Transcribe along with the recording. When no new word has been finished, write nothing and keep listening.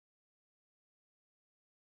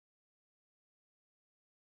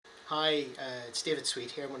Hi, it's David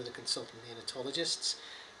Sweet here, one of the consultant neonatologists.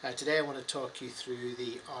 Today I want to talk you through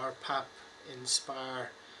the rPAP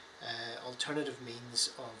Inspire alternative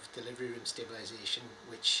means of delivery room stabilisation,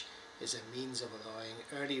 which is a means of allowing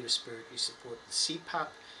early respiratory support with CPAP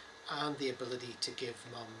and the ability to give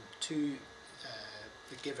mum the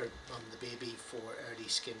baby for early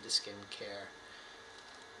skin-to-skin care.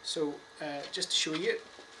 So just to show you,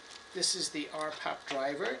 this is the rPAP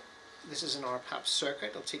driver. This is an rPAP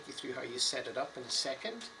circuit. I'll take you through how you set it up in a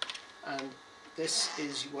second. And this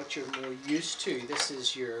is what you're more used to. This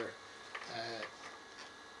is your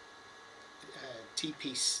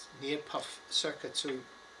T-piece NeoPuff circuit. So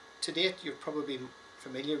to date you're probably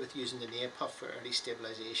familiar with using the NeoPuff for early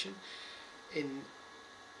stabilisation. In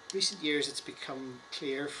recent years it's become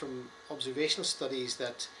clear from observational studies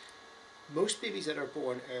that most babies that are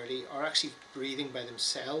born early are actually breathing by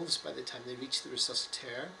themselves by the time they reach the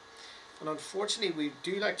resuscitaire. And unfortunately we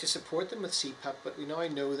do like to support them with CPAP, but we now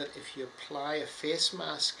know that if you apply a face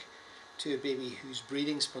mask to a baby who's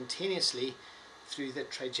breathing spontaneously through the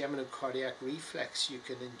trigeminal cardiac reflex, you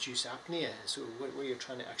can induce apnea. So where you're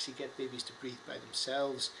trying to actually get babies to breathe by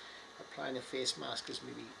themselves, applying a face mask is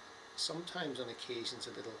maybe sometimes on occasions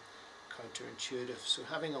a little counterintuitive. So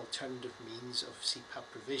having alternative means of CPAP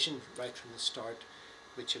provision right from the start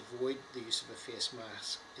which avoid the use of a face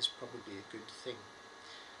mask is probably a good thing.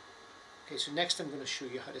 Okay, so next I'm going to show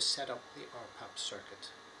you how to set up the rPAP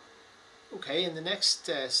circuit. Okay, in the next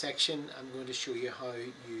section I'm going to show you how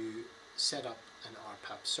you set up an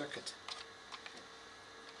rPAP circuit.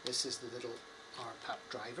 This is the little rPAP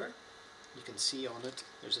driver. You can see on it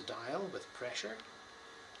there's a dial with pressure,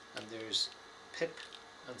 and there's PIP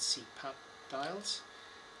and CPAP dials.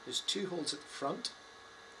 There's two holes at the front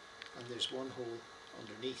and there's one hole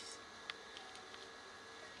underneath.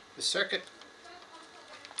 The circuit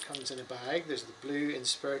comes in a bag. There's the blue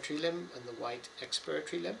inspiratory limb and the white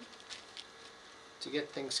expiratory limb. To get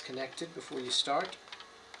things connected before you start,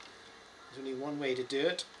 there's only one way to do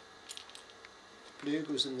it. Blue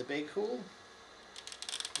goes in the big hole,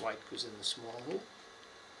 white goes in the small hole.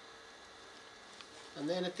 And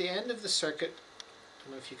then at the end of the circuit, I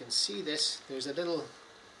don't know if you can see this, there's a little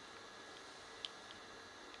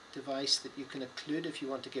device that you can occlude if you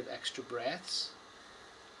want to give extra breaths.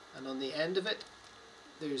 And on the end of it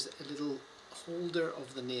there's a little holder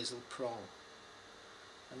of the nasal prong.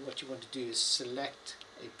 And what you want to do is select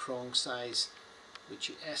a prong size which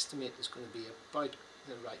you estimate is going to be about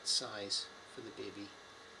the right size for the baby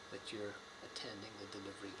that you're attending the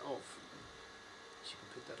delivery of. So you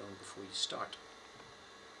can put that on before you start.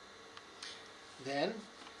 Then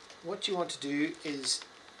what you want to do is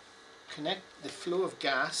connect the flow of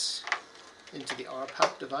gas into the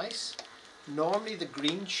rPAP device. Normally the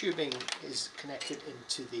green tubing is connected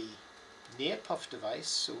into the NeoPuff device,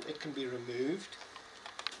 so it can be removed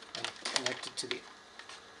and connected to the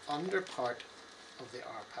under part of the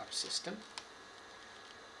rPAP system.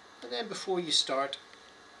 And then before you start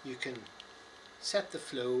you can set the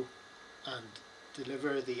flow and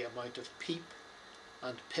deliver the amount of PEEP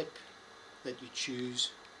and PIP that you choose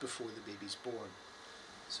before the baby's born.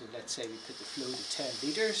 So let's say we put the flow to 10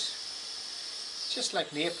 litres. Just like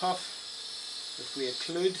NeoPuff, if we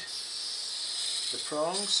occlude the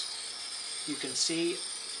prongs, you can see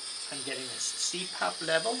I'm getting a CPAP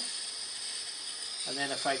level, and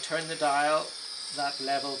then if I turn the dial, that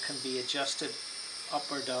level can be adjusted up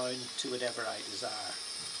or down to whatever I desire.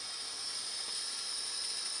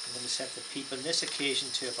 I'm going to set the PEEP on this occasion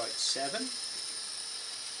to about 7.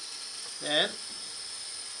 Then,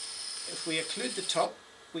 if we occlude the top,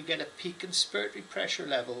 we get a peak inspiratory pressure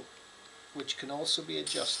level which can also be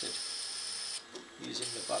adjusted using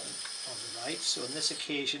the button on the right. So on this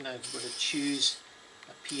occasion I'm going to choose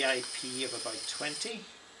a PIP of about 20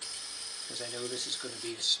 because I know this is going to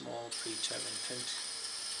be a small preterm infant.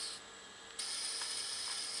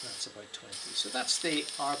 That's about 20. So that's the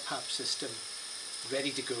rPAP system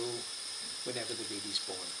ready to go whenever the baby's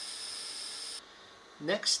born.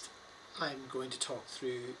 Next I'm going to talk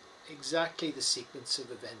through exactly the sequence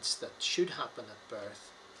of events that should happen at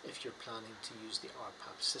birth if you're planning to use the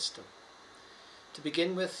rPAP system. To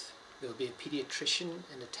begin with, there will be a paediatrician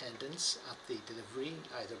in attendance at the delivery,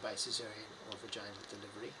 either by caesarean or vaginal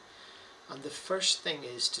delivery. And the first thing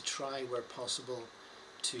is to try, where possible,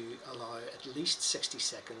 to allow at least 60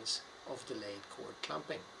 seconds of delayed cord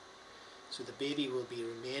clamping. So the baby will be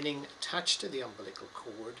remaining attached to the umbilical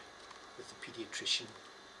cord with the paediatrician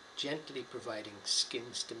gently providing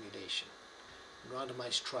skin stimulation.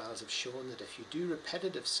 Randomized trials have shown that if you do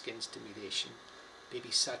repetitive skin stimulation, baby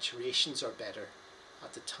saturations are better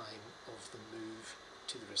at the time of the move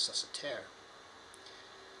to the resuscitaire.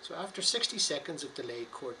 So after 60 seconds of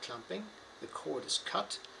delayed cord clamping, the cord is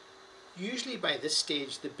cut. Usually by this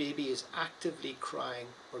stage the baby is actively crying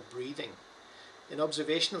or breathing. In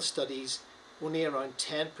observational studies, only around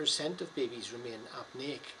 10% of babies remain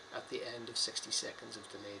apneic at the end of 60 seconds of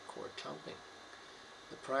delayed cord clamping.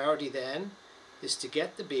 The priority then is to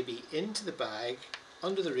get the baby into the bag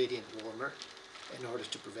under the radiant warmer in order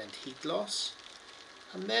to prevent heat loss,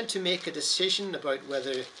 and then to make a decision about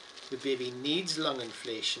whether the baby needs lung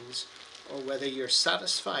inflations or whether you're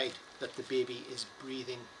satisfied that the baby is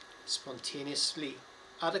breathing spontaneously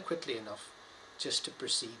adequately enough just to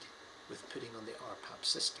proceed with putting on the rPAP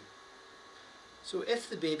system. So if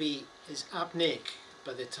the baby is apneic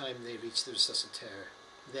by the time they reach the resuscitator,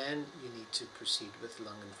 then you need to proceed with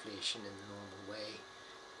lung inflation in the normal way,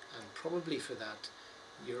 and probably for that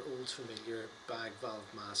your old familiar bag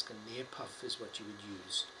valve mask and NeoPuff is what you would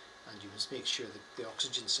use, and you must make sure that the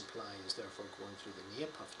oxygen supply is therefore going through the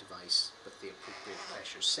NeoPuff device with the appropriate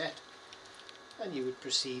pressure set, and you would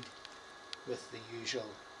proceed with the usual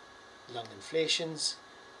lung inflations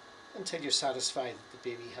until you're satisfied that the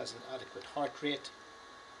baby has an adequate heart rate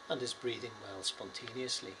and is breathing well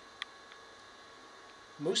spontaneously.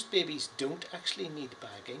 Most babies don't actually need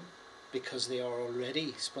bagging because they are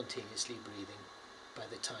already spontaneously breathing by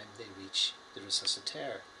the time they reach the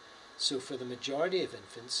resuscitator. So for the majority of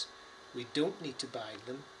infants, we don't need to bag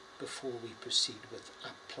them before we proceed with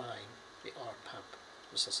applying the rPAP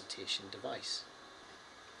resuscitation device.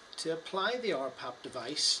 To apply the rPAP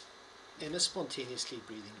device in a spontaneously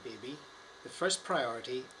breathing baby, the first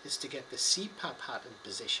priority is to get the CPAP hat in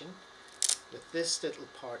position with this little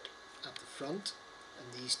part at the front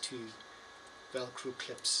and these two Velcro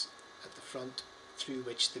clips at the front through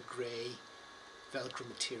which the grey Velcro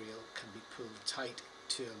material can be pulled tight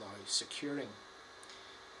to allow securing.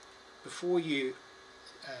 Before you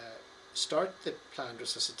start the planned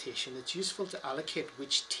resuscitation, it's useful to allocate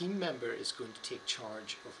which team member is going to take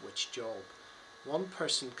charge of which job. One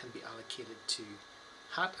person can be allocated to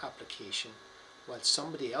hat application, while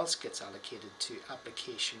somebody else gets allocated to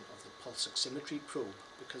application of the pulse oximetry probe,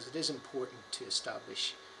 because it is important to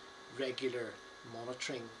establish regular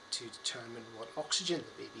monitoring to determine what oxygen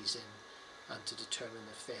the baby's in and to determine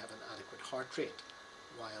if they have an adequate heart rate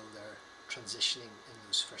while they're transitioning in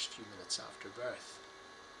those first few minutes after birth.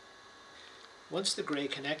 Once the grey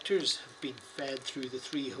connectors have been fed through the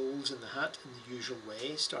 3 holes in the hat in the usual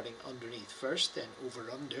way, starting underneath first, then over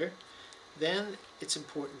under, then it's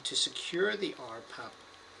important to secure the rPAP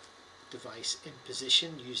device in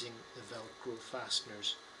position using the Velcro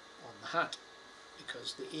fasteners on the hat,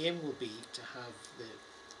 because the aim will be to have the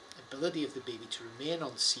ability of the baby to remain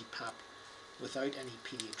on CPAP without any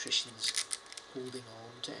paediatricians holding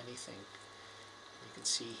on to anything. You can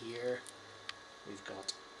see here we've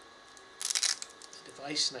got the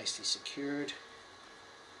device nicely secured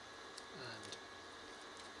and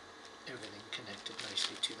everything connected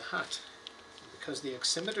nicely to the hat. And because the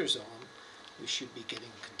oximeter's on, we should be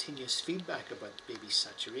getting continuous feedback about the baby's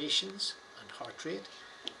saturations and heart rate,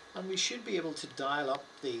 and we should be able to dial up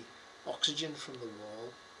the oxygen from the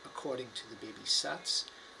wall according to the baby's sats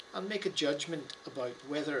and make a judgment about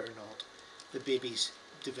whether or not the baby's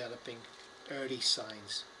developing early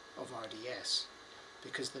signs of RDS,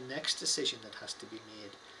 because the next decision that has to be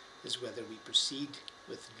made is whether we proceed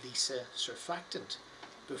with LISA surfactant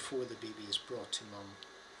before the baby is brought to mum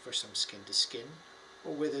for some skin to skin,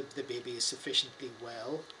 or whether the baby is sufficiently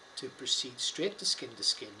well to proceed straight to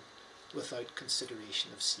skin without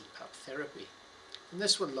consideration of CPAP therapy. And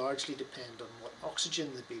this will largely depend on what oxygen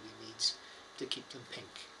the baby needs to keep them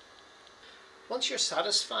pink. Once you're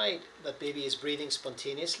satisfied that baby is breathing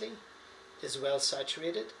spontaneously, is well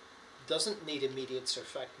saturated, doesn't need immediate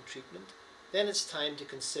surfactant treatment, then it's time to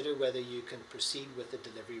consider whether you can proceed with the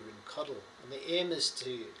delivery room cuddle. And the aim is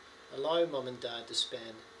to allow mum and dad to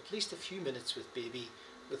spend at least a few minutes with baby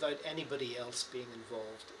without anybody else being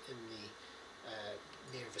involved in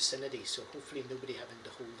the near vicinity, so hopefully nobody having to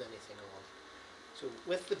hold anything on. So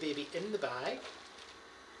with the baby in the bag,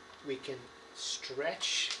 we can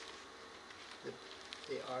stretch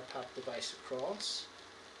the rPAP device across.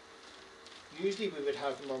 Usually we would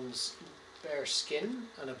have mum's bare skin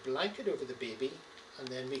and a blanket over the baby, and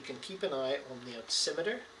then we can keep an eye on the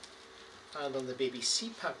oximeter and on the baby's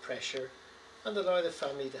CPAP pressure and allow the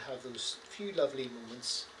family to have those few lovely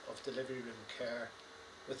moments of delivery room care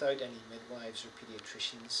without any midwives or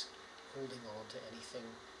paediatricians holding on to anything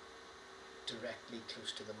directly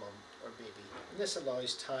close to the mum or baby. And this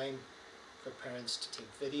allows time for parents to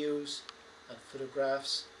take videos and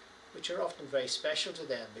photographs, which are often very special to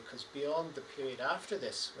them, because beyond the period after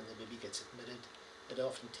this, when the baby gets admitted, it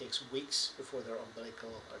often takes weeks before their umbilical,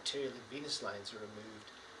 arterial and venous lines are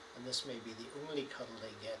removed, and this may be the only cuddle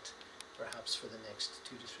they get perhaps for the next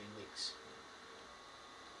 2 to 3 weeks.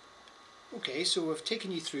 Okay, so we've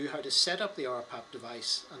taken you through how to set up the rPAP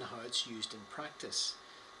device and how it's used in practice.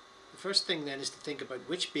 The first thing then is to think about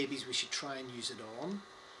which babies we should try and use it on,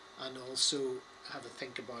 and also have a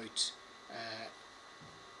think about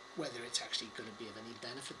whether it's actually going to be of any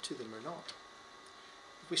benefit to them or not.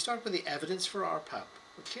 If we start with the evidence for rPAP,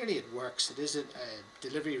 well, clearly it works. It is a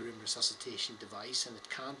delivery room resuscitation device and it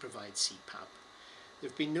can provide CPAP. There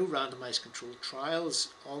have been no randomised controlled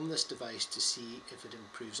trials on this device to see if it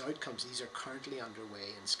improves outcomes. These are currently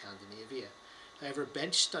underway in Scandinavia. However,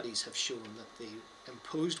 bench studies have shown that the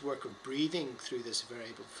imposed work of breathing through this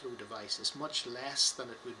variable flow device is much less than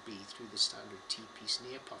it would be through the standard T-piece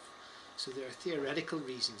Neopuff. So there are theoretical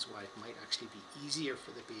reasons why it might actually be easier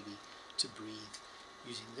for the baby to breathe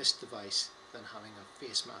using this device than having a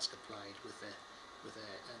face mask applied with a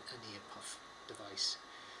Neopuff device.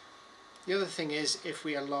 The other thing is, if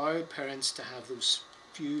we allow parents to have those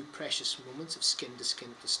few precious moments of skin to skin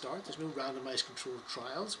at the start, there's no randomised controlled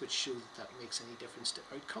trials which show that makes any difference to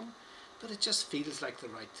outcome, but it just feels like the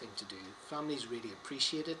right thing to do. Families really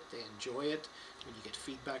appreciate it, they enjoy it. When you get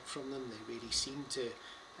feedback from them, they really seem to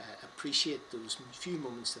appreciate those few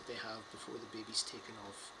moments that they have before the baby's taken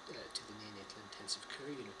off to the neonatal intensive care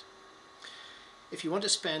unit. If you want to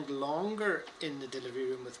spend longer in the delivery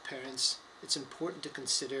room with parents, it's important to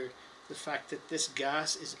consider the fact that this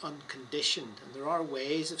gas is unconditioned, and there are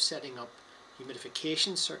ways of setting up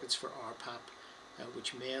humidification circuits for rPAP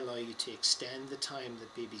which may allow you to extend the time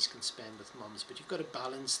that babies can spend with mums, but you've got to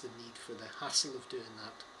balance the need for the hassle of doing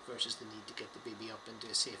that versus the need to get the baby up into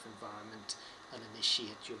a safe environment and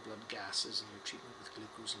initiate your blood gases and your treatment with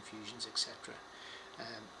glucose infusions, etc.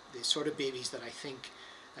 The sort of babies that I think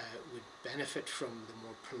would benefit from the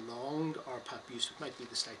more prolonged rPAP use might be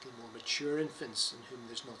the slightly more mature infants in whom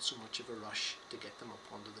there's not so much of a rush to get them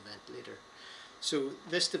up onto the ventilator. So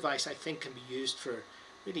this device, I think, can be used for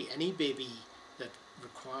really any baby that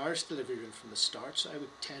requires delivery room from the start. So I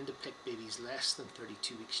would tend to pick babies less than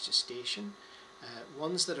 32 weeks gestation.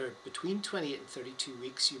 Ones that are between 28 and 32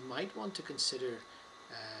 weeks, you might want to consider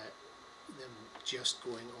them just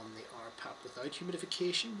going on the rPAP without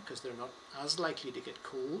humidification because they're not as likely to get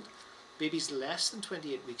cold. Babies less than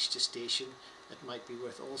 28 weeks gestation, it might be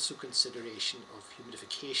worth also consideration of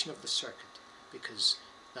humidification of the circuit, because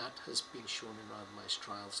that has been shown in randomised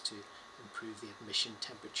trials to improve the admission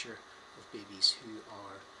temperature of babies who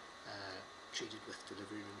are treated with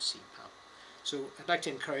delivery room CPAP. So I'd like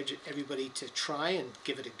to encourage everybody to try and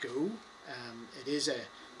give it a go. It is a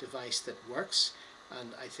device that works,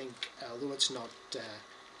 and I think although it's not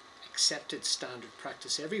accepted standard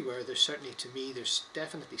practice everywhere, there's certainly, to me, there's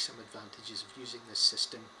definitely some advantages of using this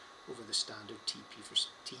system over the standard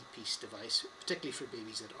T-piece device, particularly for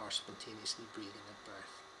babies that are spontaneously breathing at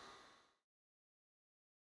birth.